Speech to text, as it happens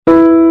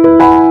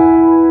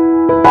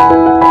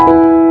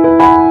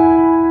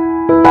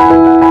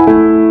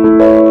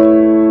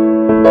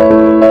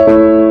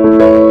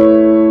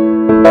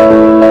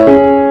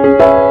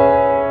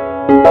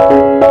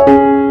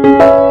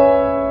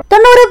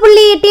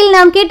காரைக்குடியில்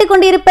நாம்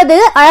கேட்டுக்கொண்டிருப்பது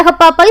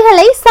அழகப்பா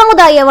பல்கலை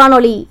சமுதாய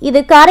வானொலி. இது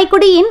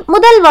காரைக்குடியின்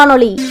முதல்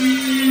வானொலி.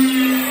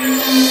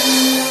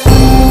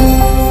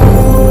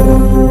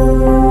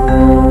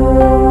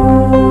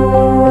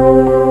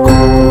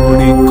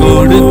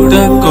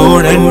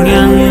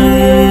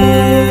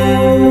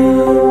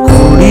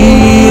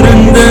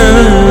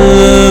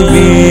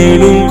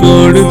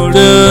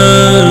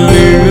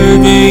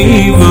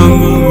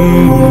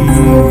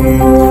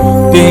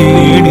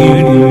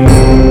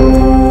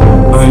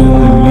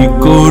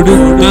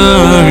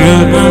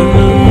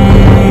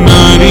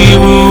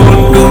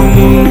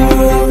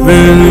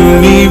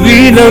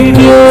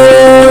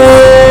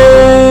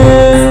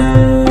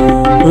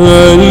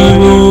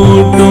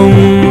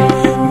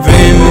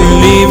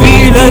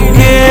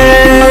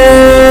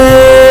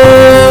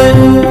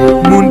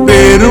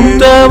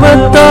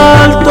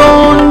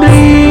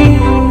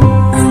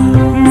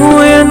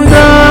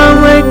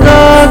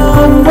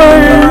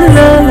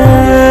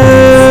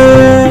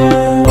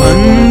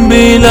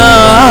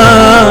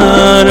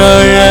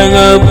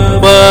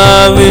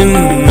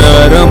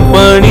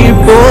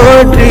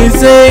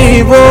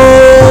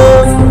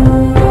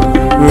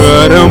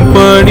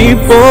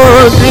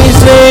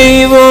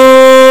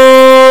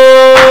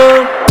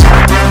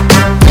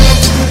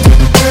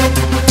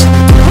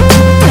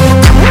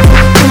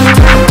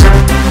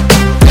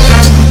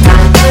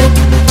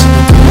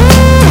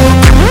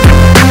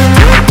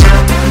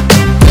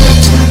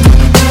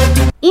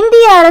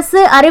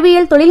 அரசு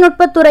அறிவியல்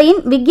தொழில்நுட்பத்துறையின்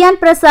விக்யான்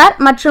பிரசார்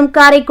மற்றும்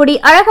காரைக்குடி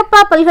அழகப்பா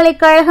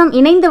பல்கலைக்கழகம்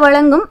இணைந்து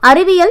வழங்கும்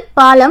அறிவியல்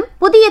பாலம்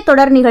புதிய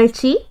தொடர்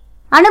நிகழ்ச்சி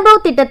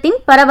அனுபவ் திட்டத்தின்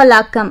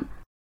பரவலாக்கம்.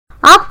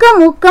 ஆக்கம்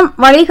ஊக்கம்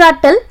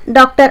வழிகாட்டல்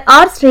டாக்டர்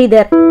ஆர்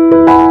ஸ்ரீதர்.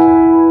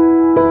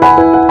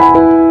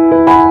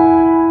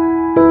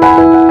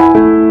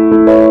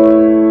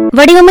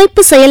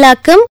 வடிவமைப்பு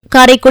செயலாக்கம்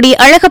காரைக்குடி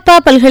அழகப்பா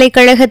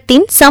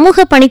பல்கலைக்கழகத்தின்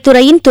சமூக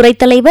பணித்துறையின்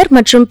துறைத் தலைவர்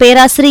மற்றும்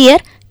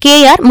பேராசிரியர்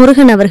KR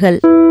முருகன் அவர்கள்.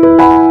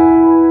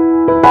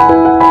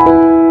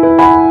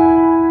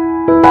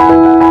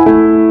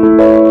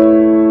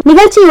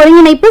 நிகழ்ச்சி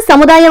ஒருங்கிணைப்பு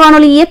சமுதாய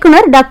வானொலி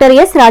இயக்குனர் டாக்டர்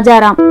S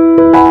ராஜாராம்.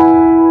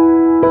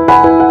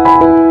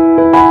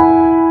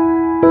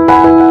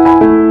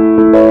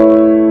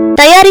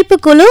 தயாரிப்பு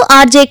குழு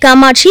RJ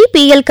Kamakshi,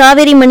 PL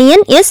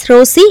Kaverimaniyan, S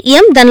Rousey,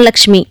 M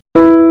Dhanalakshmi.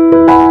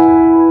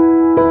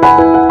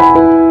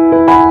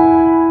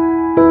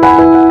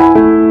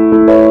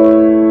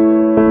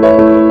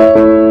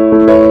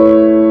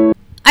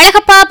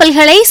 Alagappa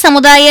பல்கலை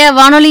சமுதாய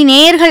வானொலி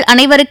நேயர்கள்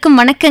அனைவருக்கும்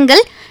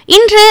வணக்கங்கள்.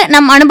 இன்று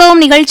நம்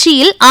அனுபவம்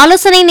நிகழ்ச்சியில்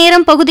ஆலோசனை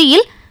நேரம்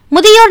பகுதியில்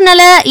முதியோர்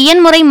நல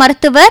இயன்முறை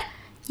மருத்துவர்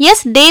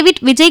S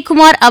டேவிட்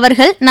விஜயகுமார்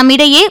அவர்கள்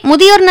நம்மிடையே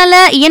முதியோர் நல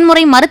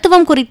இயன்முறை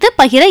மருத்துவம் குறித்து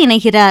பகிர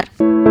இணைகிறார்.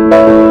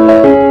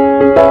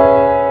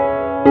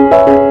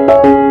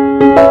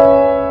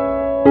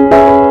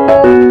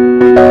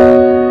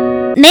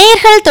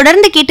 நேயர்கள்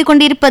தொடர்ந்து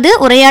கேட்டுக்கொண்டிருப்பது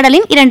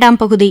உரையாடலின் இரண்டாம்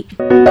பகுதி.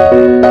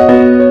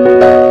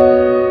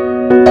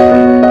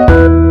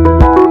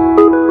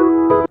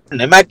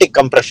 நிமேட்டிக்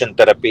கம்ப்ரெஷன்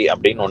தெரப்பி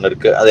அப்படின்னு ஒன்று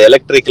இருக்கு. அது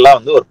எலக்ட்ரிக்கலா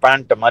ஒரு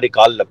பேண்ட் மாதிரி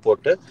காலில்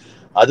போட்டு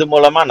அது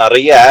மூலமா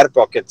நிறைய ஏர்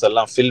பாக்கெட்ஸ்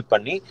எல்லாம் ஃபில்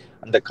பண்ணி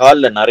அந்த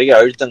காலில் நிறைய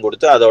அழுத்தம்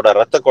கொடுத்து அதோட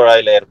ரத்த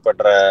குழாயில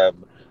ஏற்படுற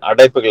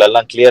அடைப்புகள்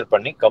எல்லாம் கிளியர்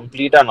பண்ணி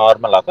கம்ப்ளீட்டா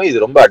நார்மல் ஆகும்.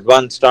 இது ரொம்ப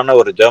அட்வான்ஸ்டான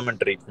ஒரு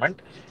ஜெர்மன் ட்ரீட்மெண்ட்.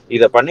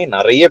 இதை பண்ணி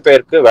நிறைய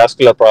பேருக்கு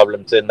வாஸ்குலர்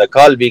ப்ராப்ளம்ஸ், இந்த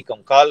கால்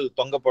வீக்கம், கால்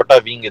தொங்க போட்டா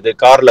வீங்குது,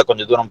 கார்ல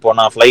கொஞ்சம் தூரம்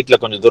போனா, ஃபிளைட்ல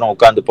கொஞ்சம் தூரம்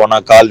உட்காந்து போனா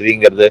கால்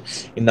வீங்கிறது,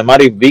 இந்த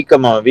மாதிரி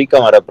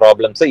வீக்கம் வர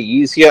ப்ராப்ளம்ஸை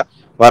ஈஸியா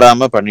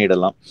வராம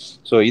பண்ணிடலாம்.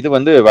 ஸோ இது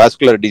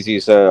வாஸ்குலர்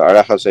டிசீஸை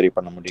அழகா சரி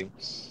பண்ண முடியும்.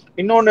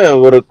 இன்னொன்று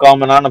ஒரு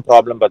காமனான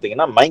ப்ராப்ளம்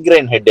பார்த்தீங்கன்னா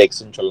மைக்ரைன்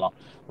ஹெட்ஏக்ஸ்ன்னு சொல்லலாம்.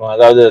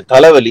 அதாவது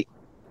தலைவலி.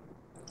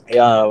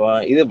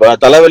 இது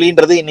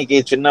தலைவலின்றது இன்னைக்கு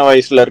சின்ன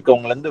வயசுல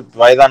இருக்கவங்கலேருந்து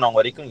வயதானவங்க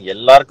வரைக்கும்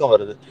எல்லாருக்கும்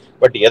வருது.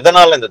 பட்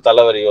எதனால இந்த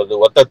தலைவலி வருது?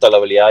 ஒத்த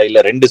தலைவலியா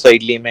இல்ல ரெண்டு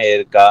சைட்லயுமே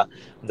இருக்கா?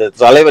 இந்த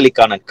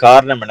தலைவலிக்கான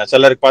காரணம் என்ன?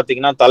 சிலருக்கு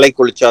பாத்தீங்கன்னா தலை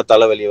குளிச்சா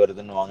தலைவலி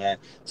வருதுன்னுவாங்க,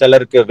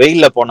 சிலருக்கு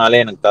வெயில்ல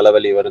போனாலே எனக்கு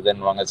தலைவலி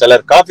வருதுன்னுவாங்க,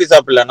 சிலர் காஃபி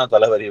சாப்பிடலன்னா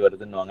தலைவலி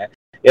வருதுன்னுவாங்க.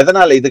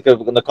 எதனால இதுக்கு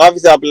இந்த காஃபி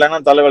சாப்பிடலன்னா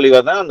தலைவலி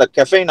வருதுன்னா அந்த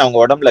கெஃபைன் அவங்க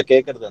உடம்புல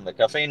கேட்கறது, அந்த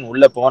கெஃபைன்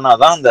உள்ள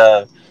போனாதான் அந்த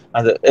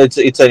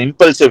இட்ஸ்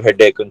இம்பல்சிவ்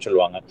ஹெட்ஏக்னு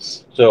சொல்லுவாங்க.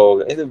 ஸோ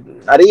இது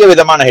நிறைய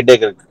விதமான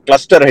ஹெட்ஏக் இருக்கு.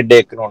 கிளஸ்டர்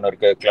ஹெட்ஏக்னு ஒன்று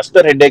இருக்கு.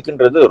 கிளஸ்டர்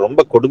ஹெட்ஏக்ன்றது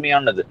ரொம்ப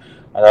கொடுமையானது.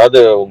 அதாவது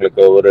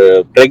உங்களுக்கு ஒரு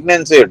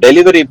பிரெக்னன்சி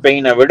டெலிவரி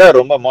பெயினை விட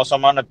ரொம்ப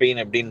மோசமான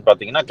பெயின் எப்படின்னு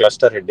பாத்தீங்கன்னா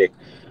கிளஸ்டர் ஹெட்ஏக்.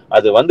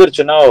 அது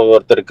வந்துருச்சுன்னா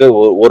ஒருத்தருக்கு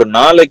ஒரு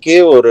நாளைக்கே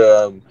ஒரு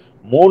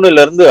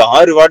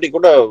 3-6 வாட்டி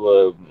கூட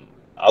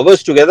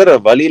அவர்ஸ் டுகெதர்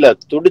வலியில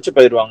துடிச்சு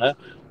போயிடுவாங்க.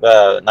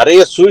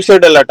 நிறைய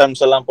சூசைடல்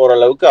அட்டம்ஸ் எல்லாம் போற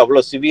அளவுக்கு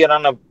அவ்வளவு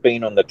சிவியரான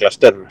பெயின் அந்த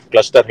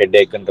கிளஸ்டர்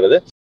ஹெட்ஏக்ன்றது.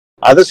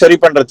 அதை சரி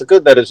பண்றதுக்கு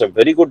there is a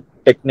very good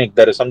technique.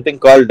 There is something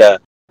called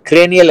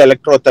cranial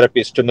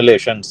electrotherapy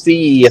stimulation,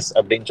 CES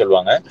அப்படின்னு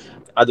சொல்லுவாங்க.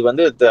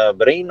 அது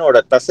பிரெயினோட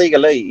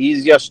தசைகளை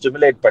ஈஸியா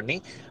ஸ்டிமுலேட் பண்ணி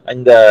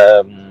இந்த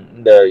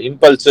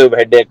இம்பல்சிவ்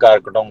ஹெட்ஏக்கா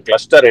இருக்கட்டும்,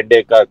 கிளஸ்டர்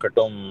ஹெட்ஏக்கா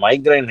இருக்கட்டும்,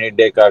 மைக்ரைன்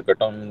ஹெட்ஏக்கா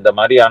இருக்கட்டும், இந்த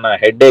மாதிரியான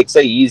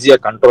ஹெட்ஏக்ஸை ஈஸியா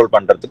கண்ட்ரோல்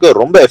பண்றதுக்கு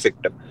ரொம்ப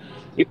எஃபெக்டிவ்.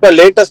 இப்ப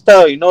லேட்டஸ்டா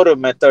இன்னொரு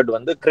மெத்தட்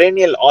வந்து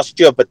கிரேனியல்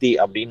ஆஸ்டியோபதி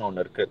அப்படின்னு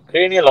ஒண்ணு இருக்கு.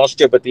 கிரேனியல்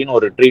ஆஸ்டியோபதினு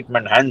ஒரு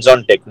ட்ரீட்மெண்ட், ஹேண்ட்ஸ்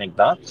ஆன் டெக்னிக்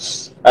தான்.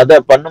 அதை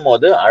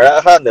பண்ணும்போது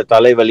அழகா அந்த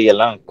தலைவலி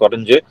எல்லாம்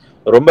குறைஞ்சு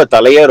ரொம்ப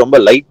தலையை ரொம்ப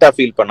லைட்டா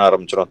ஃபீல் பண்ண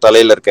ஆரம்பிச்சிடும்.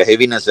 தலையில இருக்க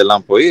ஹெவினஸ்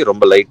எல்லாம் போய்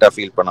ரொம்ப லைட்டா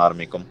ஃபீல் பண்ண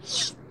ஆரம்பிக்கும்.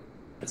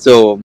 ஸோ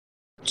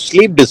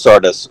ஸ்லீப்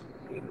டிஸார்டர்ஸ்,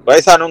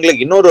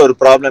 வயசானவங்களுக்கு இன்னொரு ஒரு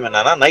ப்ராப்ளம்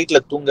என்னன்னா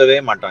நைட்ல தூங்கவே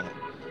மாட்டாங்க.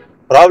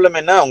 ப்ராப்ளம்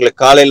என்ன,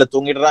 அவங்களுக்கு காலையில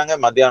தூங்கிடுறாங்க,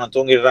 மத்தியானம்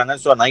தூங்கிடுறாங்க.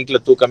 ஸோ நைட்ல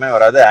தூக்கமே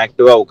வராது,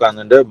 ஆக்டிவா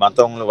உட்காந்துட்டு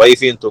மற்றவங்க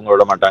வைஃபையும் தூங்க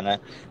விட மாட்டாங்க.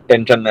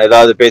 டென்ஷன்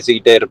ஏதாவது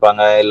பேசிக்கிட்டே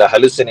இருப்பாங்க, இல்ல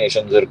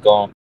ஹலுசினேஷன்ஸ்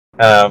இருக்கும்,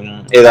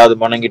 ஏதாவது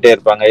முணங்கிட்டே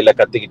இருப்பாங்க, இல்ல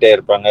கத்திக்கிட்டே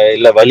இருப்பாங்க,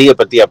 இல்ல வலியை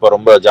பத்தி அப்ப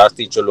ரொம்ப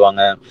ஜாஸ்தி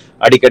சொல்லுவாங்க,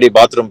 அடிக்கடி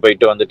பாத்ரூம்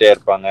போயிட்டு வந்துட்டே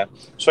இருப்பாங்க.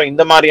 ஸோ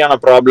இந்த மாதிரியான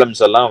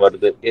ப்ராப்ளம்ஸ் எல்லாம்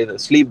வருது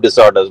ஸ்லீப்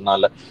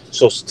டிஸார்டர்ஸ்னால.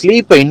 ஸோ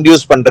ஸ்லீப்பை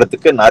இன்டியூஸ்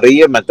பண்றதுக்கு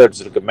நிறைய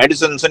மெத்தட்ஸ் இருக்கு.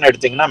 மெடிசன்ஸ்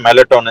எடுத்தீங்கன்னா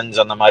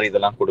மெலட்டோனின்ஸ் அந்த மாதிரி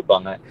இதெல்லாம்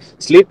கொடுப்பாங்க.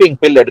 ஸ்லீப்பிங்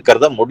பில்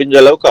எடுக்கிறத முடிஞ்ச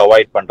அளவுக்கு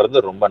அவாய்ட்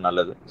பண்றது ரொம்ப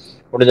நல்லது.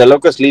 முடிஞ்ச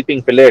அளவுக்கு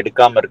ஸ்லீப்பிங் பில்லே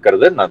எடுக்காம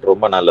இருக்கிறது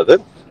ரொம்ப நல்லது.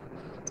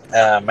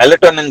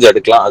 மெலட்டோனின்ஸ்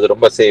எடுக்கலாம், அது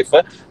ரொம்ப சேஃப்.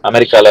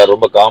 அமெரிக்கால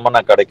ரொம்ப காமனா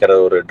கிடைக்கிற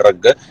ஒரு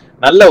ட்ரக்.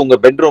 நல்ல உங்க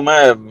பெட்ரூமை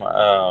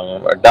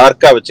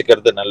டார்க்கா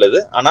வச்சுக்கிறது நல்லது.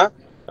 ஆனா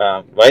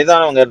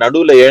வயதானவங்க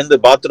நடுவுல எழுந்து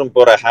பாத்ரூம்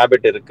போற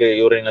ஹேபிட் இருக்கு,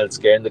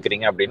 யூரினல்ஸ்க்கு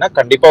எழுந்துக்கிறீங்க அப்படின்னா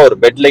கண்டிப்பா ஒரு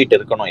பெட் லைட்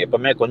இருக்கணும்.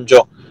 எப்பவுமே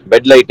கொஞ்சம்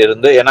பெட் லைட்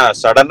இருந்து, ஏன்னா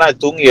சடனா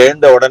தூங்கி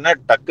எழுந்த உடனே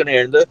டக்குன்னு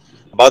எழுந்து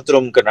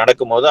பாத்ரூம்க்கு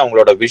நடக்கும் போது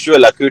அவங்களோட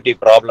விஷுவல் அக்யூட்டி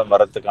ப்ராப்ளம்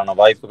வர்றதுக்கான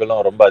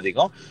வாய்ப்புகளும் ரொம்ப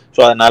அதிகம்.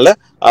 ஸோ அதனால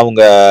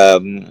அவங்க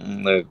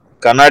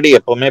கண்ணாடி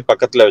எப்பவுமே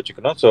பக்கத்துல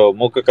வச்சுக்கணும். ஸோ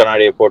மூக்கு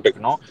கண்ணாடியை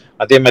போட்டுக்கணும்.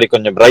 அதே மாதிரி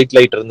கொஞ்சம் பிரைட்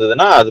லைட்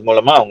இருந்ததுன்னா அது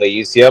மூலமா அவங்க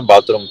ஈஸியா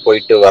பாத்ரூம்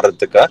போயிட்டு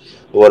வர்றதுக்கு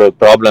ஒரு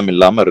ப்ராப்ளம்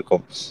இல்லாம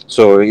இருக்கும்.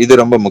 ஸோ இது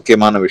ரொம்ப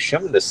முக்கியமான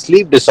விஷயம். இந்த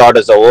ஸ்லீப்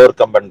டிஸார்டர்ஸை ஓவர்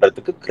கம்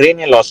பண்றதுக்கு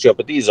cranial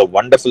osteopathy is a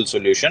wonderful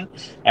solution.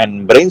 And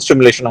brain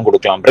ஸ்டிமுலேஷனும்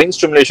கொடுக்கலாம். பிரெயின்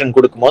ஸ்டிமுலேஷன்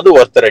கொடுக்கும்போது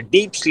ஒருத்தரை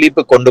டீப்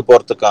ஸ்லீப் கொண்டு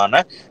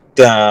போறதுக்கான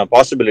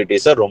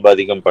பாசிபிலிட்டிஸை ரொம்ப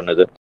அதிகம்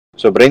பண்ணுது.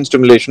 So brain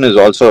stimulation is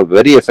also a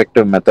very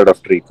effective method of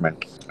treatment.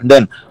 And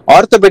then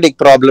orthopedic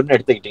problem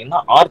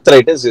எடுத்துக்கிட்டீங்கன்னா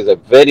arthritis is a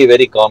very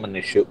very common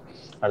issue.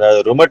 அதாவது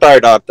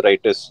rheumatoid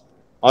arthritis,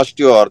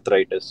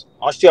 osteoarthritis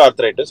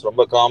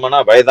ரொம்ப காமனா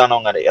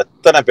வயதானவங்க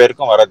எத்தனை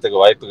பேருக்கும் வரதுக்கு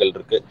வாய்ப்புகள்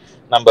இருக்கு.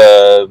 நம்ம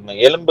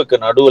எலும்புக்கு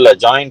நடுவுல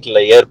ஜாயிண்ட்ல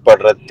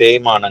ஏற்படுற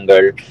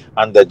தேய்மானங்கள்,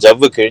 அந்த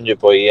ஜவ்வு கிழிஞ்சு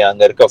போய்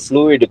அங்க இருக்க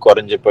ஃப்ளூயிட்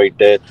குறைஞ்சு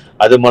போயிட்டு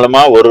அது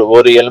மூலமா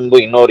ஒரு எலும்பு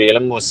இன்னொரு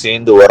எலும்பு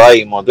சேர்ந்து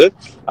உராயும் போது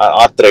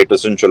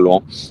ஆர்த்ரைட்டிஸ்ன்னு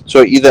சொல்லுவோம். ஸோ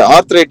இது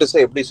ஆர்த்ரைட்டிஸை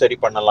எப்படி சரி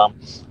பண்ணலாம்?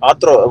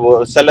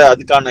 சில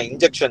அதுக்கான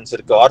இன்ஜெக்ஷன்ஸ்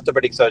இருக்கு.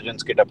 ஆர்த்தோபெடிக்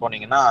சர்ஜன்ஸ் கிட்ட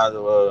போனீங்கன்னா அது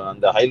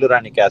அந்த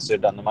ஹைலூரானிக்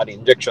ஆசிட் அந்த மாதிரி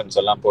இன்ஜெக்ஷன்ஸ்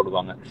எல்லாம்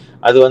போடுவாங்க.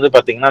 அது வந்து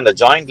பாத்தீங்கன்னா அந்த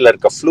ஜாயிண்ட்ல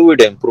இருக்க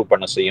ஃப்ளூயிட் இம்ப்ரூவ்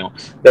பண்ண செய்யும்.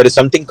 There is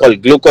something call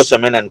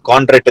glucosamine and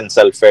கான்ட்ரைட்டின்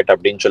sulphate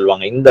அப்படின்னு சொல்லுவாங்க.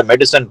 இந்த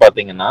மெடிசன்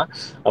பாத்தீங்கன்னா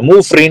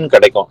மூவ் ஃப்ரீன்னு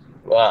கிடைக்கும்.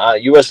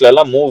 யூஎஸ்ல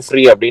எல்லாம் மூவ்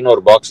ஃப்ரீ அப்படின்னு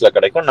ஒரு பாக்ஸ்ல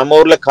கிடைக்கும். நம்ம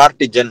ஊர்ல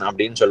கார்டிஜன்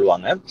அப்படின்னு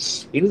சொல்லுவாங்க.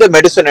 இந்த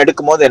மெடிசன்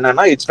எடுக்கும் போது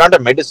என்னன்னா, it's not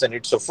a medicine,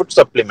 it's a food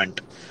supplement.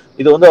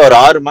 இது வந்து ஒரு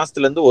 6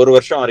 மாசத்துல இருந்து 1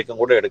 வருஷம்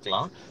வரைக்கும் கூட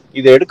எடுக்கலாம்.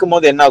 இது எடுக்கும்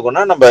போது என்ன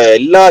ஆகும்னா, நம்ம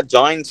எல்லா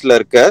ஜாயின்ஸ்ல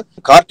இருக்க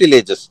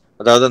கார்டிலேஜஸ்,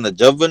 அதாவது அந்த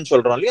ஜவ்வுன்னு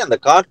சொல்றோம் இல்லையா, அந்த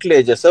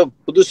கார்டிலேஜஸ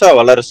புதுசா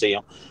வளர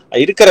செய்யும்.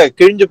 இருக்கிற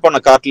கிழிஞ்சு போன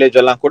கார்டிலேஜ்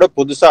எல்லாம் கூட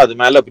புதுசா அது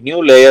மேல new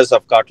layers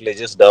of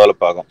cartilages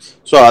develop ஆகும்.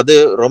 ஸோ அது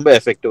ரொம்ப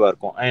எஃபெக்டிவா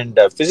இருக்கும். அண்ட்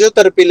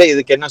பிசியோதெரப்பில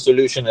இதுக்கு என்ன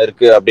சொல்யூஷன்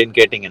இருக்கு அப்படின்னு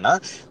கேட்டீங்கன்னா,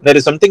 there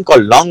is something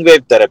call long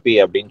wave therapy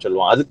அப்படின்னு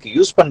சொல்லுவோம். அதுக்கு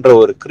யூஸ் பண்ற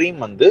ஒரு கிரீம்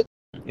வந்து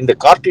இந்த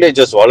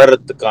கார்டிலேஜஸ்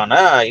வளர்றதுக்கான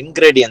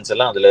இன்கிரீடியன்ஸ்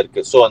எல்லாம் அதுல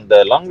இருக்கு. ஸோ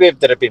அந்த லாங்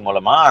வேவ் தெரப்பி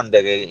மூலமா அந்த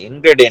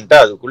இன்கிரீடியன்ட்டை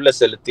அதுக்குள்ள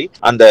செலுத்தி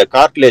அந்த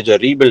கார்டிலேஜை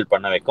ரீபில்ட்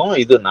பண்ண வைக்கும்.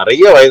 இது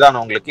நிறைய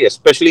வயதானவங்களுக்கு,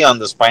 எஸ்பெஷலி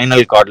அந்த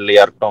ஸ்பைனல்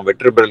கார்ட்லயா இருக்கட்டும்,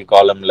 வெர்டிபிரல்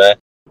காலம்ல,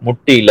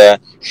 முட்டியில,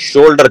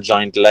 ஷோல்டர்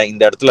ஜாயிண்ட்ல,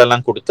 இந்த இடத்துல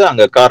எல்லாம் கொடுத்து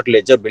அங்க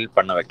கார்டிலேஜை பில்ட்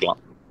பண்ண வைக்கலாம்.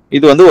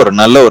 இது வந்து ஒரு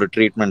நல்ல ஒரு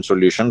treatment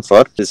solution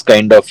for this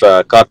kind of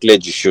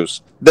cartilage issues.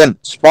 Then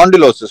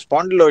spondylosis,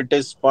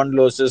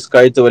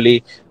 கழுத்து வலி.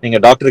 நீங்க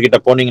டாக்டர் கிட்ட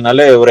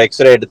போனீங்கனாலே ஒரு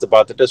எக்ஸ்ரே எடுத்து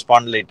பார்த்துட்டு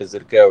ஸ்பாண்டிலைட்டிஸ்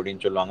இருக்கு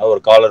அப்படின்னு சொல்லுவாங்க.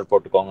 ஒரு காலர்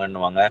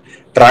போட்டுக்கோங்கன்னுவாங்க.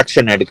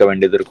 ட்ராக்ஷன் எடுக்க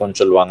வேண்டியது இருக்கும்னு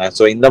சொல்லுவாங்க.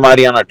 ஸோ இந்த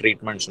மாதிரியான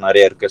ட்ரீட்மெண்ட்ஸ்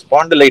நிறைய இருக்கு.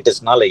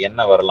 ஸ்பாண்டிலைட்டிஸ்னால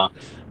என்ன வரலாம்?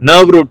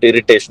 நர்வ் ரூட்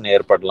இரிட்டேஷன்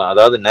ஏற்படலாம்.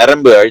 அதாவது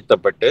நரம்பு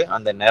அழுத்தப்பட்டு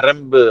அந்த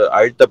நரம்பு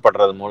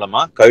அழுத்தப்படுறது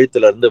மூலமா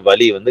கழுத்துல இருந்து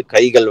வலி வந்து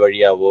கைகள்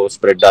வழியாவோ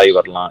ஸ்ப்ரெட் ஆகி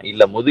வரலாம்.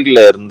 இல்ல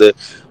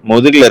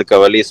முதுகுல இருக்க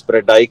வலி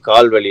ஸ்ப்ரெட் ஆகி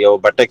கால் வழியோ,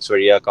 பட்டெக்ஸ்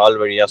வழியா, கால்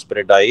வழியா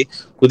ஸ்ப்ரெட் ஆகி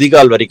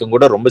குதிகால் வரைக்கும்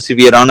கூட ரொம்ப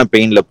சிவியரான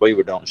பெயின்ல போய்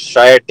விடும்.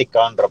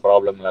 ஷயாட்டிக்கான்ற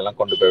ப்ராப்ளம்ல எல்லாம்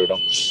கொண்டு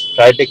போய்விடும்.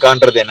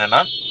 ஷயாட்டிக்கான்றது என்னன்னா,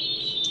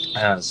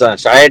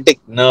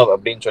 ஷயாட்டிக் நர்வ்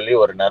அப்படின்னு சொல்லி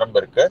ஒரு நரம்பு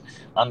இருக்கு.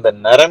 அந்த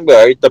நரம்பு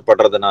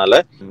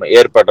அழுத்தப்படுறதுனால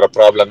ஏற்படுற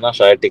ப்ராப்ளம் தான்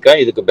ஷயாட்டிக்கா.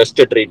 இதுக்கு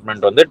பெஸ்ட்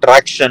ட்ரீட்மெண்ட் வந்து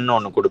ட்ராக்ஷன்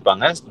ஒன்று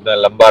கொடுப்பாங்க. இந்த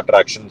லம்பார்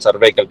ட்ராக்ஷன்,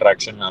 சர்வைக்கல்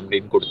ட்ராக்ஷன்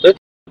அப்படின்னு கொடுத்து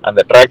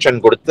அந்த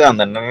ட்ராக்ஷன் கொடுத்து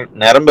அந்த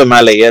நரம்பு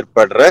மேல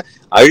ஏற்படுற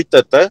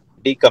அழுத்தத்தை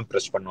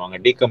டீகம்ப்ரெஸ் பண்ணுவாங்க.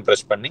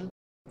 டீகம்ப்ரெஸ் பண்ணி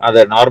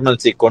அதை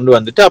நார்மல்சி கொண்டு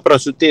வந்துட்டு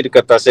அப்புறம் சுத்தி இருக்க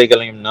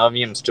தசைகளையும்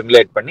நர்வையும்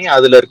ஸ்டிமுலேட் பண்ணி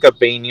அதுல இருக்க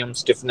பெயினையும்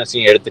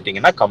ஸ்டிஃப்னஸையும்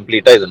எடுத்துட்டீங்கன்னா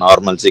கம்ப்ளீட்டா இது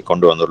நார்மல்சி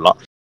கொண்டு வந்துடலாம்.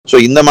 ஸோ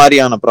இந்த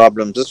மாதிரியான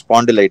ப்ராப்ளம்ஸ்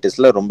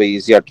ஸ்பாண்டிலைட்டிஸ்ல ரொம்ப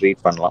ஈஸியா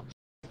ட்ரீட் பண்ணலாம்.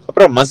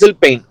 அப்புறம்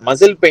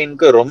மசில்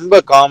பெயினுக்கு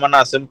ரொம்ப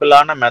காமனா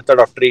சிம்பிளான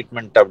மெத்தட் ஆஃப்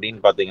ட்ரீட்மெண்ட்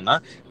அப்படின்னு பாத்தீங்கன்னா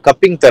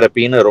கப்பிங்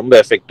தெரப்பின்னு ரொம்ப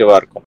எஃபெக்டிவா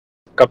இருக்கும்.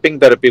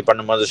 கப்பிங் தெரப்பி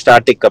பண்ணும்போது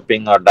static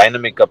cupping or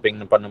dynamic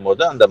cupping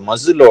பண்ணும்போது அந்த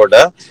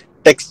மசிலோட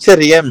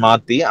டெக்ஸ்டரையே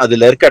மாத்தி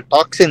அதுல இருக்க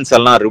டாக்ஸின்ஸ்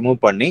எல்லாம் ரிமூவ்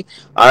பண்ணி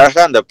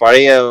அழகா அந்த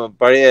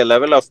பழைய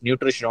லெவல் ஆஃப்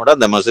நியூட்ரிஷனோட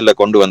அந்த மசில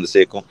கொண்டு வந்து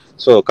சேர்க்கும்.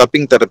 So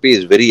cupping therapy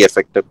is very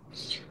effective.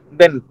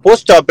 Then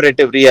post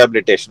operative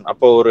rehabilitation,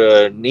 அப்போ ஒரு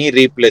நீ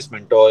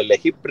ரீப்ளேஸ்மெண்ட்டோ இல்லை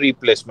ஹிப்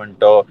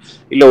ரீப்ளேஸ்மெண்ட்டோ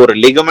இல்லை ஒரு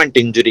லிகமெண்ட்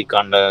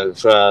இன்ஜுரிக்கான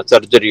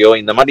சர்ஜரியோ,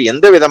 இந்த மாதிரி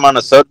எந்த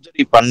விதமான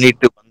சர்ஜரி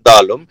பண்ணிட்டு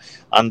வந்தாலும்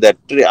அந்த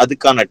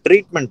அதுக்கான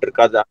ட்ரீட்மெண்ட்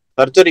இருக்கு. அது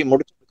சர்ஜரி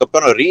முடிச்சதுக்கு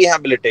அப்புறம்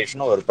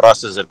ரீஹாபிலிட்டேஷனும் ஒரு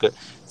ப்ராசஸ் இருக்கு.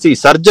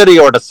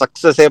 சர்ஜரியோட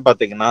சக்சஸே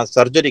பாத்தீங்கன்னா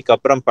சர்ஜரிக்கு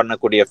அப்புறம்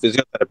பண்ணக்கூடிய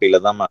பிசியோதெரப்பில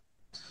தான்.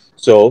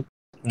 ஸோ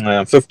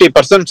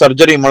 50%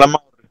 சர்ஜரி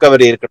மூலமா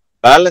ரிகவரி இருக்கு,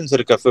 பேலன்ஸ்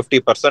இருக்க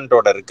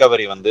 50%ஓட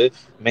ரிகவரி வந்து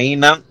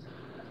மெயினா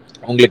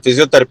உங்களுக்கு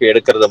பிசியோதெரப்பி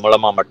எடுக்கிறது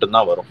மூலமா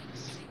மட்டும்தான் வரும்.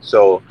 So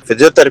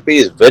physiotherapy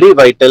is very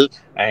vital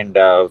and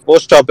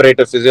post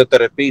operative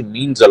physiotherapy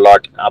means a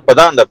lot.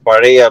 அப்பதான் அந்த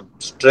பழைய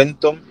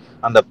ஸ்ட்ரென்த்தும்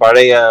அந்த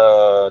பழைய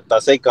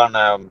தசைக்கான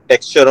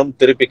டெக்ஸ்சரும்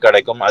திருப்பி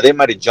கிடைக்கும். அதே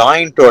மாதிரி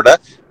ஜாயிண்டோட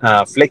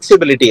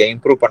ஃபிளெக்சிபிலிட்டியை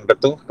இம்ப்ரூவ்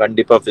பண்றதுக்கும்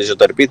கண்டிப்பா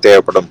பிசியோதெரப்பி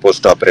தேவைப்படும்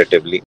post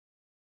operatively.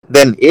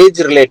 Then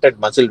age related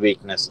muscle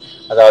weakness,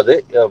 அதாவது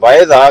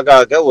வயது ஆக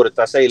ஆக ஒரு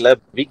தசையில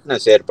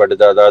வீக்னஸ்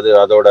ஏற்படுது, அதாவது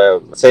அதோட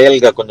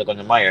செயல்கள் கொஞ்சம்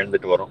கொஞ்சமா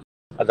இழந்துட்டு வரும்.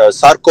 அதாவது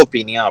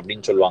சார்கோபீனியா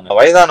அப்படின்னு சொல்லுவாங்க.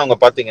 வயதானவங்க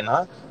பாத்தீங்கன்னா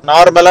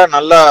நார்மலா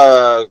நல்லா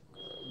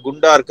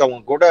குண்டா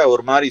இருக்கவங்க கூட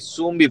ஒரு மாதிரி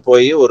சூம்பி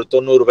போய் ஒரு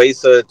 90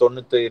 வயசு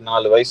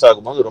 94 வயசு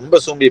ஆகும்போது ரொம்ப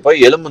சூம்பி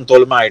போய் எலும்பும்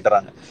தோலுமா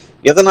ஆயிடுறாங்க.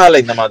 எதனால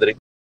இந்த மாதிரி?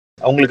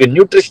 அவங்களுக்கு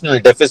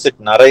நியூட்ரிஷனல் டெபிசிட்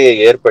நிறைய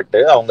ஏற்பட்டு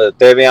அவங்க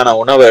தேவையான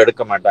உணவை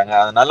எடுக்க மாட்டாங்க.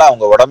 அதனால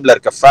அவங்க உடம்புல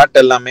இருக்க ஃபேட்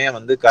எல்லாமே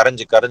வந்து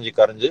கரைஞ்சு கரைஞ்சு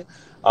கரைஞ்சு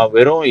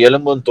வெறும்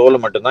எலும்பும் தோல்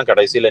மட்டும்தான்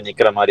கடைசியில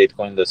நிக்கிற மாதிரி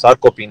இருக்கும். இந்த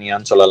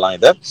சார்கோபீனியான்னு சொல்லலாம்.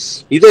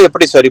 இதை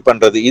எப்படி சரி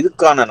பண்றது?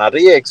 இதுக்கான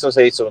நிறைய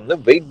எக்ஸசைஸ் வந்து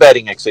வெயிட்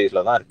பேரிங்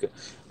எக்ஸசைஸ்ல தான் இருக்கு.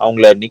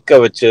 அவங்கள நிக்க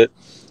வச்சு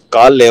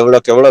காலில்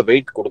எவ்வளோக்கு எவ்வளோ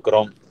வெயிட்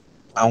கொடுக்குறோம்,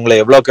 அவங்கள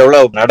எவ்வளோக்கு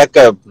எவ்வளோ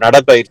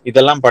நடப்பயிற்சி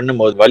இதெல்லாம்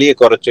பண்ணும்போது வலியை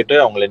குறைச்சிட்டு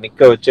அவங்கள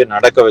நிக்க வச்சு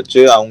நடக்க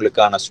வச்சு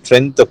அவங்களுக்கான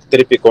ஸ்ட்ரென்த்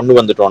திருப்பி கொண்டு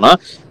வந்துட்டோம்னா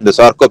இந்த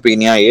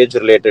சார்கோபீனியா ஏஜ்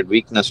ரிலேட்டட்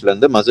வீக்னஸ்ல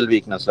இருந்து மசில்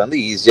வீக்னஸ்ல இருந்து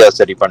ஈஸியா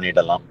சரி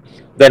பண்ணிடலாம்.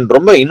 தென்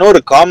ரொம்ப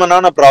இன்னொரு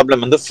காமனான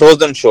ப்ராப்ளம் வந்து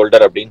ஃப்ரோசன்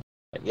ஷோல்டர் அப்படின்னு.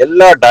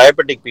 எல்லா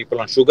டயபெட்டிக்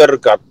பீப்புளும் சுகர்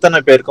இருக்க அத்தனை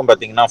பேருக்கும்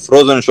பாத்தீங்கன்னா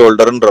ஃப்ரோசன்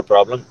ஷோல்டர்ன்ற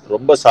ப்ராப்ளம்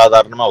ரொம்ப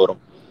சாதாரணமா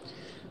வரும்.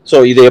 ஸோ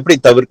இதை எப்படி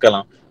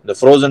தவிர்க்கலாம்? இந்த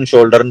ஃப்ரோசன்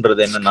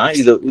ஷோல்டர்ன்றது என்னன்னா,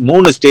 இது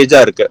 3 ஸ்டேஜா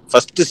இருக்கு.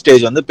 ஃபர்ஸ்ட்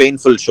ஸ்டேஜ் வந்து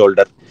painful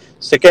shoulder,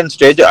 second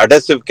stage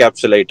adhesive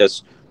capsulitis,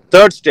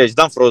 third stage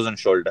தான் ஃப்ரோசன்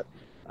ஷோல்டர்.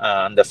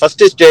 அந்த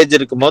ஃபர்ஸ்ட் ஸ்டேஜ்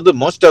இருக்கும்போது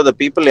மோஸ்ட் ஆஃப் த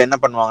பீப்புள் என்ன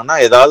பண்ணுவாங்கன்னா,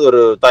 ஏதாவது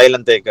ஒரு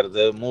தைலம்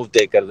தேய்க்கிறது, மூவ்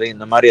தேய்க்கிறது,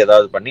 இந்த மாதிரி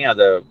ஏதாவது பண்ணி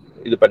அதை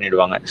இது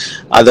பண்ணிடுவாங்க.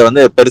 அதை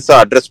வந்து பெருசா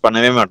அட்ரஸ்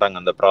பண்ணவே மாட்டாங்க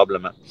அந்த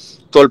ப்ராப்ளமை.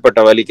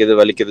 தோள்பட்டை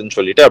வலிக்குதுன்னு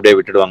சொல்லிட்டு அப்படியே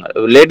விட்டுடுவாங்க.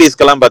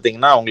 லேடிஸ்க்கெல்லாம்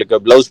பாத்தீங்கன்னா அவங்களுக்கு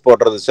பிளவுஸ்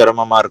போடுறது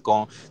சிரமமா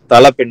இருக்கும்,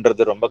 தலை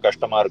பின்றது ரொம்ப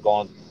கஷ்டமா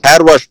இருக்கும்,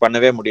 ஹேர் வாஷ்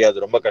பண்ணவே முடியாது,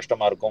 ரொம்ப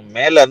கஷ்டமா இருக்கும்,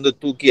 மேல இருந்து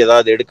தூக்கி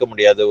ஏதாவது எடுக்க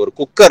முடியாது, ஒரு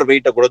குக்கர்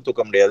வெயிட்டை கூட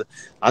தூக்க முடியாது,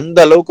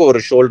 அந்த அளவுக்கு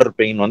ஒரு ஷோல்டர்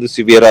பெயின் வந்து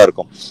சிவியரா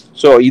இருக்கும்.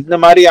 ஸோ இந்த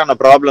மாதிரியான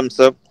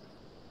ப்ராப்ளம்ஸ்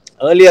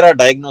ஏர்லியரா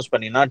டயக்னோஸ்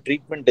பண்ணினா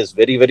treatment is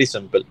very very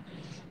simple.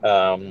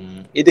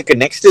 இதுக்கு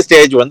நெக்ஸ்ட்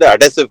ஸ்டேஜ் வந்து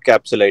அடசிவ்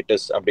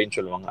கேப்சுலைட்டிஸ் அப்படின்னு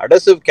சொல்லுவாங்க.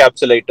 அடசிவ்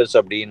கேப்சுலைட்டிஸ்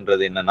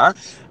அப்படின்றது என்னன்னா,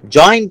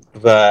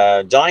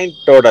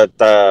 ஜாயிண்டோட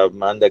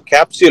அந்த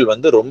கேப்சூல்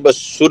வந்து ரொம்ப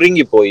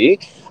சுருங்கி போய்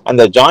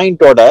அந்த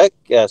ஜாயிண்டோட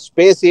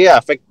ஸ்பேஸையே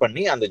அஃபெக்ட்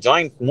பண்ணி அந்த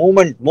ஜாயிண்ட்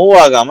மூவ்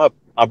ஆகாம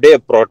அப்படியே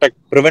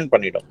ப்ரிவென்ட்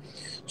பண்ணிடும்.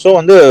 ஸோ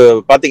வந்து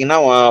பாத்தீங்கன்னா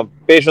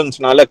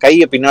பேஷண்ட்ஸ்னால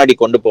கையை பின்னாடி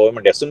கொண்டு போக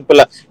முடியாது.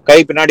 சிம்பிளா கை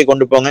பின்னாடி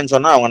கொண்டு போங்கன்னு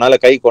சொன்னா அவங்களால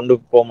கை கொண்டு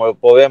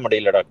போவே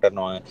முடியல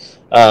டாக்டர்னு.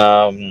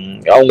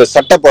 அவங்க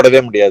சட்டை போடவே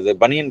முடியாது,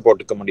 பனியன்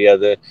போட்டுக்க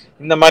முடியாது.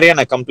 இந்த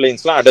மாதிரியான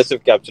கம்ப்ளைண்ட்ஸ்லாம்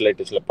அடசிவ்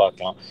கேப்சுலைட்டிஸ்ல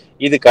பார்க்கலாம்.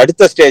 இதுக்கு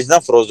அடுத்த ஸ்டேஜ்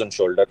தான் ஃப்ரோசன்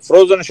ஷோல்டர்.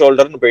 ஃப்ரோசன்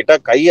ஷோல்டர்னு போயிட்டா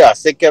கையை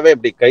அசைக்கவே,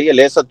 இப்படி கையை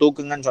லேசா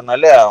தூக்குங்கன்னு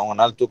சொன்னாலே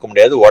அவங்களால தூக்க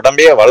முடியாது,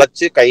 உடம்பையே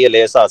வளைச்சு கையை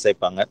லேசா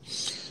அசைப்பாங்க.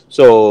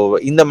 ஸோ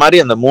இந்த மாதிரி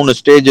அந்த 3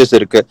 ஸ்டேஜஸ்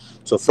இருக்கு.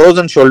 ஸோ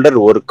ஃப்ரோசன் ஷோல்டர்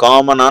ஒரு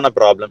காமனான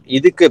ப்ராப்ளம்.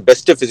 இதுக்கு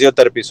பெஸ்ட்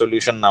பிசியோதெரப்பி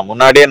சொல்யூஷன் நான்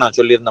முன்னாடியே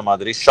சொல்லியிருந்த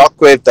மாதிரி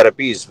shock wave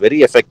therapy is very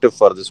effective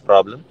for this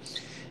problem.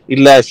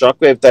 இல்ல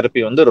ஷாக் வேவ்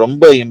தெரப்பி வந்து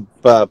ரொம்ப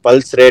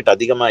பல்ஸ் ரேட்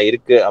அதிகமா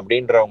இருக்கு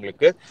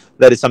அப்படின்றவங்களுக்கு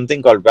there is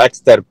something called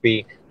wax therapy,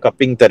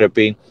 cupping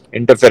therapy,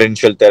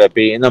 interferential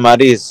therapy, இந்த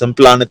மாதிரி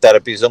சிம்பிளான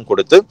தெரப்பிஸும்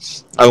கொடுத்து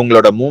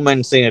அவங்களோட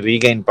மூவ்மெண்ட்ஸையும்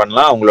ரீகெயின்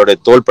பண்ணலாம், அவங்களோட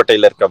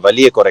தோள்பட்டையில இருக்க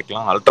வலியை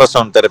குறைக்கலாம்.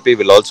 Ultrasound therapy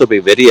will also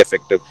be very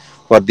effective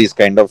for these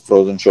kind of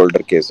frozen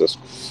shoulder cases.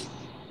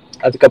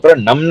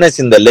 அதுக்கப்புறம் numbness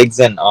in the legs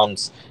and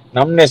arms.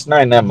 நம்னஸ்னா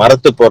என்ன?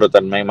 மரத்து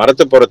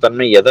போற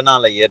தன்மை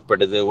எதனால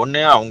ஏற்படுது?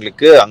 ஒண்ணு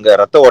அவங்களுக்கு அங்க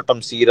ரத்த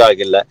ஓட்டம் சீராக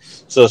இல்லை,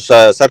 ஸோ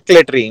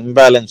சர்க்குலேட்டரி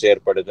இம்பேலன்ஸ்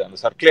ஏற்படுது. அந்த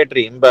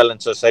சர்க்குலேட்டரி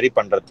இம்பேலன்ஸை சரி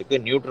பண்றதுக்கு,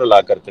 நியூட்ரல்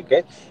ஆக்கிறதுக்கு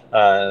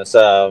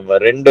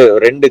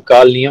ரெண்டு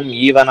கால்லையும்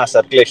ஈவனா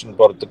சர்க்குலேஷன்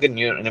போறதுக்கு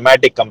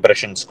நியூமேட்டிக்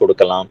கம்ப்ரெஷன்ஸ்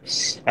கொடுக்கலாம்,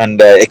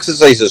 அண்ட்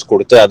எக்ஸசைசஸ்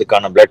கொடுத்து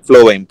அதுக்கான பிளட்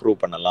ஃப்ளோவை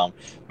இம்ப்ரூவ் பண்ணலாம்,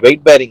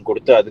 வெயிட் பேரிங்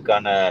கொடுத்து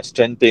அதுக்கான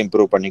ஸ்ட்ரென்த்தை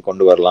இம்ப்ரூவ் பண்ணி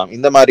கொண்டு வரலாம்.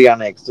 இந்த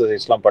மாதிரியான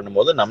எக்ஸசைஸ்லாம்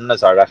பண்ணும்போது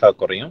நம்னஸ் அழகா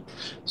குறையும்.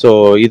 ஸோ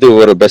இது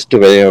ஒரு best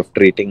way of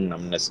treating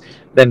numbness.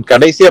 Then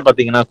கடைசியா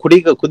பாத்தீங்கன்னா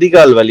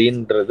குதிகால்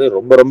வலின்றது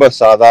ரொம்ப ரொம்ப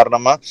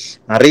சாதாரணமா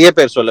நிறைய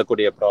பேர்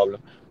சொல்லக்கூடிய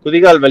ப்ராப்ளம்.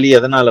 குதிகால் வலி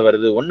எதனால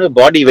வருது? ஒண்ணு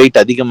பாடி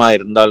வெயிட் அதிகமா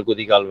இருந்தால்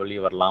குதிகால் வலி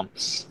வரலாம்,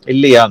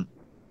 இல்லையா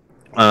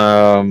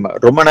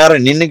ரொம்ப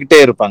நேரம் நின்றுகிட்டே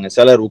இருப்பாங்க,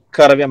 சிலர்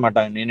உட்காரவே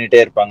மாட்டாங்க, நின்றுட்டே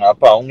இருப்பாங்க.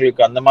 அப்ப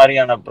அவங்களுக்கு அந்த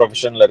மாதிரியான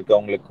ப்ரொஃபஷன்ல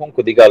இருக்கவங்களுக்கும்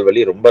குதிகால்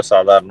வலி ரொம்ப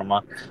சாதாரணமா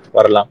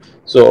வரலாம்.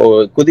 ஸோ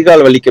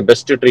குதிகால் வலிக்கு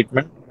best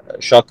treatment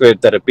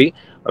shockwave therapy,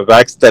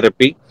 wax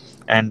therapy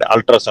and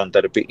ultrasound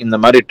therapy. இந்த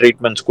மாதிரி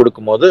ட்ரீட்மெண்ட்ஸ்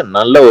கொடுக்கும்போது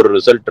நல்ல ஒரு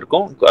ரிசல்ட்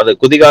இருக்கும். அது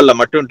குதிகாலில்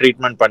மட்டும்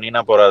ட்ரீட்மெண்ட்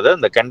பண்ணினா போறாது,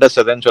 அந்த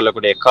கெண்டசதன்னு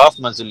சொல்லக்கூடிய காஃப்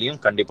மசிலையும்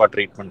கண்டிப்பா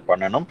ட்ரீட்மெண்ட்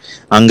பண்ணணும்.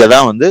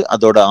 அங்கதான் வந்து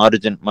அதோட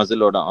ஆரிஜின்,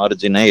 மசிலோட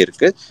ஆரிஜினே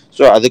இருக்கு.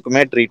 ஸோ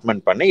அதுக்குமே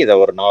ட்ரீட்மெண்ட் பண்ணி இதை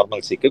ஒரு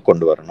நார்மல்சிக்கு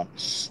கொண்டு வரணும்.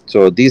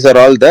 So these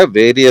are all the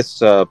various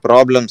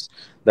problems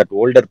that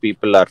older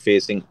people are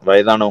facing.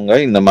 வயதானவங்க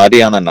இந்த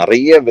மாதிரியான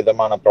நிறைய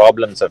விதமான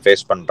ப்ராப்ளம்ஸை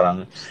ஃபேஸ்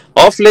பண்றாங்க.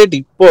 ஆஃப் லேட்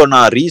இப்போ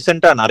நான்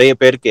ரீசெண்டா நிறைய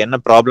பேருக்கு என்ன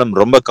ப்ராப்ளம்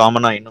ரொம்ப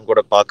காமனா இன்னும்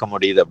கூட பார்க்க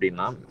முடியுது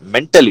அப்படின்னா,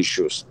 mental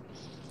issues,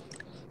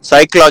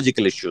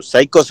 psychological issues,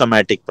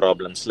 psychosomatic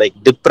problems like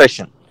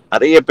depression.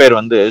 நிறைய பேர்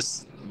வந்து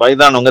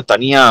வயதானவங்க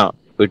தனியா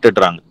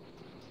விட்டுடுறாங்க.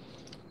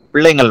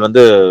 பிள்ளைங்கள்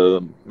வந்து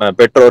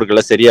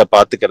பெற்றோர்களை சரியா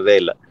பாத்துக்கிறதே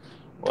இல்லை,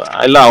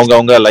 எல்லாம்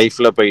அவங்கவுங்க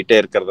லைஃப்ல போயிட்டே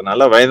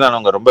இருக்கிறதுனால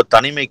வயதானவங்க ரொம்ப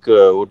தனிமைக்கு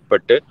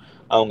உட்பட்டு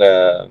அவங்க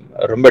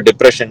ரொம்ப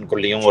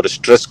டிப்ரெஷனுக்குள்ளேயும் ஒரு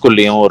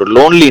ஸ்ட்ரெஸ்க்குள்ளேயும் ஒரு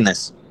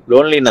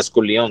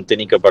லோன்லினஸ்க்குள்ளேயும்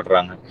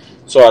திணிக்கப்படுறாங்க.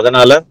 ஸோ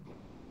அதனால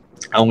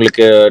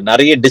அவங்களுக்கு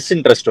நிறைய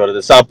டிஸ்இன்ட்ரெஸ்ட்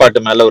வருது.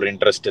 சாப்பாட்டு மேல ஒரு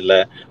இன்ட்ரெஸ்ட் இல்லை,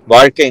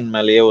 வாழ்க்கையின்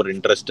மேலேயே ஒரு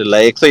இன்ட்ரெஸ்ட்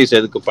இல்லை, எக்ஸசைஸ்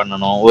எதுக்கு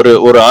பண்ணணும்,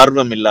 ஒரு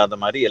ஆர்வம்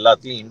இல்லாத மாதிரி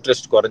எல்லாத்துலயும்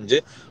இன்ட்ரெஸ்ட் குறைஞ்சு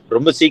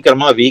ரொம்ப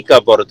சீக்கிரமா வீக்கா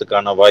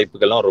போறதுக்கான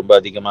வாய்ப்புகளும் ரொம்ப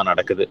அதிகமா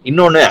நடக்குது.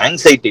 இன்னொன்னு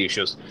ஆங்ஸைட்டி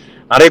இஷ்யூஸ்.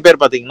 நிறைய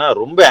பேர் பாத்தீங்கன்னா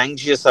ரொம்ப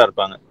ஆங்ஷியஸா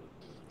இருப்பாங்க.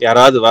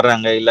 யாராவது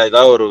வர்றாங்க, இல்ல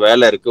ஏதாவது ஒரு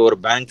வேலை இருக்கு, ஒரு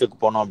பேங்க்குக்கு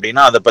போனோம்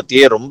அப்படின்னா அதை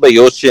பத்தியே ரொம்ப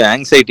யோசிச்சு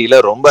ஆங்ஸைட்டில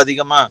ரொம்ப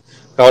அதிகமா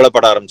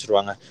கவலைப்பட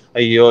ஆரம்பிச்சிருவாங்க.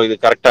 ஐயோ இது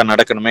கரெக்டா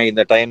நடக்கணுமே,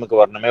 இந்த டைமுக்கு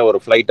வரணுமே, ஒரு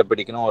ஃபிளைட்டை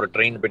பிடிக்கணும், ஒரு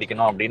ட்ரெயின்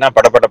பிடிக்கணும் அப்படின்னா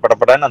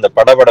படப்படன்னு அந்த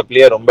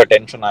படபடப்புலயே ரொம்ப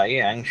டென்ஷன் ஆகி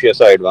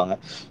ஆங்ஷியஸா ஆயிடுவாங்க.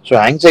 ஸோ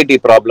ஆங்ஸைட்டி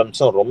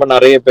ப்ராப்ளம்ஸும் ரொம்ப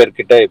நிறைய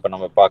பேர்கிட்ட இப்ப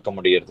நம்ம பார்க்க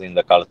முடியுது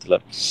இந்த காலத்துல.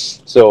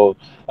 ஸோ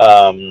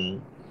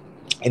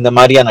இந்த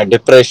மாதிரியான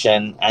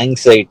டிப்ரெஷன்,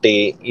 ஆங்ஸைட்டி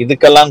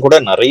இதுக்கெல்லாம் கூட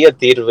நிறைய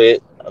தீர்வு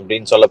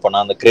அப்படின்னு சொல்ல போனா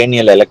அந்த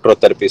cranial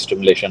எலக்ட்ரோதெரப்பி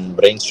stimulation,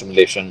 brain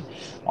stimulation,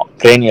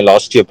 cranial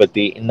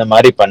osteopathy இந்த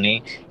மாதிரி பண்ணி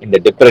இந்த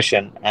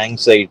டிப்ரெஷன்,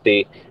 ஆங்ஸைட்டி,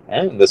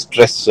 இந்த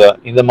ஸ்ட்ரெஸ்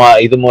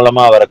இது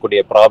மூலமா வரக்கூடிய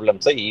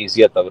ப்ராப்ளம்ஸை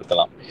ஈஸியா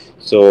தவிர்க்கலாம்.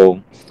 ஸோ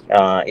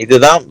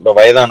இதுதான்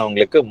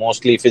வயதானவங்களுக்கு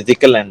மோஸ்ட்லி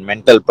பிசிக்கல் அண்ட்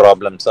மென்டல்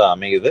ப்ராப்ளம்ஸா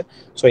அமையுது.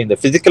 ஸோ இந்த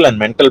பிசிக்கல்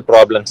அண்ட் மென்டல்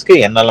ப்ராப்ளம்ஸ்க்கு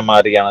என்ன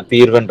மாதிரியான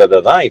தீர்வுன்றதை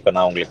தான் இப்போ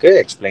நான் உங்களுக்கு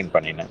எக்ஸ்பிளைன்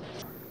பண்ணினேன்.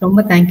 ரொம்ப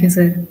thank you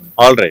sir.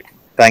 Alright,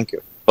 thank you.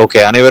 Okay,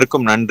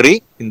 அனைவருக்கும் நன்றி.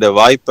 இந்த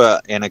வாய்ப்பை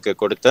எனக்கு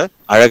கொடுத்த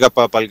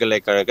அழகப்பா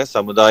பல்கலைக்கழக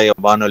சமுதாய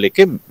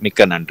வானொலிக்கு மிக்க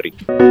நன்றி.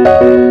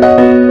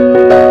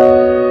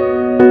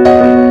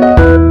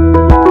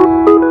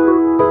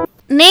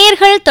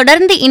 நேயர்கள்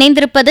தொடர்ந்து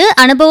இணைந்திருப்பது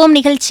அனுபவம்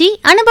நிகழ்ச்சி.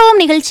 அனுபவம்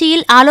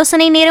நிகழ்ச்சியில்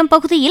ஆலோசனை நேரம்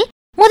பகுதியில்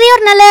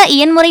முதியோர் நல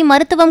இயன்முறை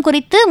மருத்துவம்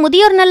குறித்து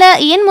முதியோர் நல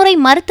இயன்முறை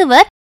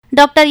மருத்துவர்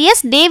டாக்டர்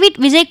எஸ். டேவிட்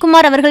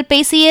விஜயகுமார் அவர்கள்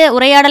பேசிய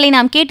உரையாடலை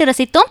நாம் கேட்டு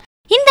ரசித்தோம்.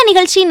 இந்த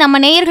நிகழ்ச்சி நம்ம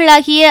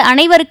நேயர்களாகிய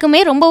அனைவருக்குமே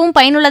ரொம்பவும்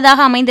பயனுள்ளதாக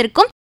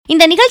அமைந்திருக்கும்.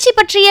 இந்த நிகழ்ச்சி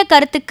பற்றிய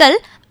கருத்துக்கள்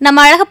நம்ம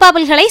அழகப்பா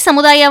பல்கலை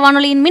சமுதாய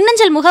வானொலியின்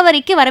மின்னஞ்சல்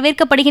முகவரிக்கு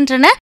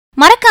வரவேற்கப்படுகின்றன.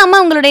 மறக்காம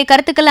உங்களுடைய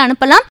கருத்துக்களை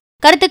அனுப்பலாம்.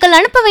 கருத்துக்கள்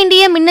அனுப்ப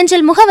வேண்டிய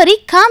மின்னஞ்சல் முகவரி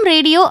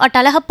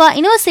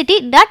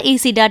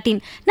comradio@alagappauniversity.ac.in.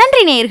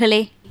 நன்றி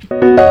நேயர்களே.